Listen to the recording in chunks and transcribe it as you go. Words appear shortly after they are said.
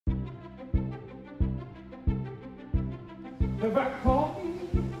If I call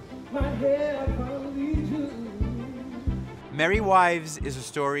my head from you. Merry Wives is a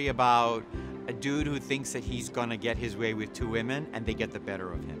story about a dude who thinks that he's gonna get his way with two women and they get the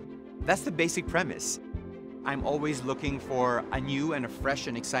better of him. That's the basic premise. I'm always looking for a new and a fresh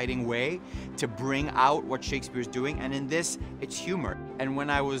and exciting way to bring out what Shakespeare's doing, and in this, it's humor. And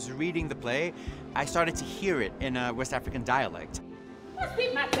when I was reading the play, I started to hear it in a West African dialect.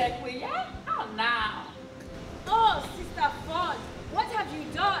 Speak my tech, will ya? Oh, now. Oh, Sister Ford, what have you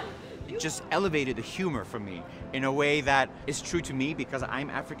done? It just elevated the humor for me in a way that is true to me because I'm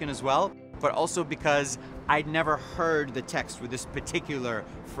African as well, but also because I'd never heard the text with this particular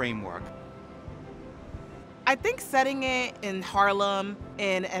framework. I think setting it in Harlem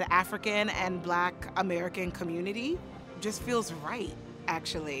in an African and Black American community just feels right,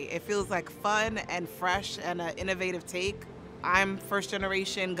 actually. It feels like fun and fresh and an innovative take. I'm first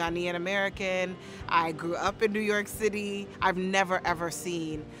generation Ghanaian American. I grew up in New York City. I've never ever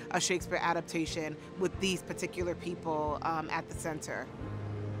seen a Shakespeare adaptation with these particular people at the center.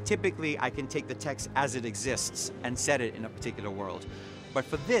 Typically, I can take the text as it exists and set it in a particular world. But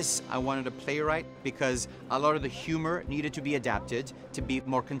for this, I wanted a playwright because a lot of the humor needed to be adapted to be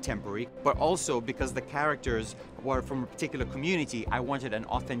more contemporary, but also because the characters were from a particular community, I wanted an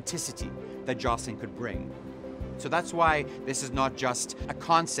authenticity that Jocelyn could bring. So that's why this is not just a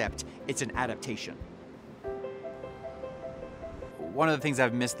concept, it's an adaptation. One of the things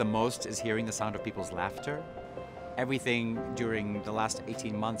I've missed the most is hearing the sound of people's laughter. Everything during the last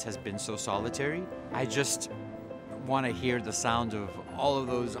 18 months has been so solitary. I just want to hear the sound of all of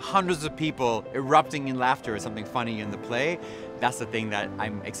those hundreds of people erupting in laughter at something funny in the play. That's the thing that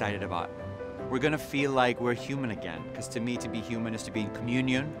I'm excited about. We're gonna feel like we're human again, because to me, to be human is to be in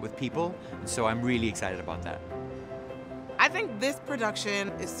communion with people, and so I'm really excited about that. I think this production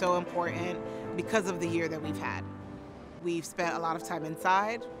is so important because of the year that we've had. We've spent a lot of time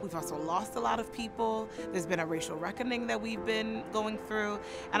inside. We've also lost a lot of people. There's been a racial reckoning that we've been going through.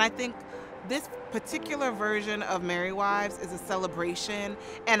 And I think this particular version of Merry Wives is a celebration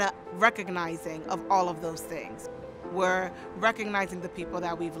and a recognizing of all of those things. We're recognizing the people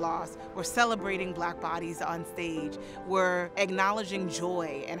that we've lost. We're celebrating Black bodies on stage. We're acknowledging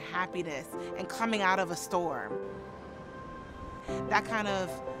joy and happiness and coming out of a storm. That kind of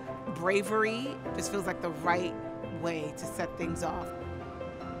bravery just feels like the right way to set things off.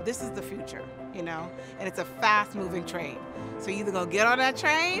 This is the future, you know, and it's a fast-moving train. So you either gonna get on that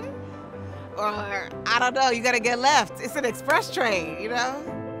train or, I don't know, you gotta get left. It's an express train, you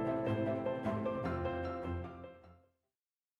know?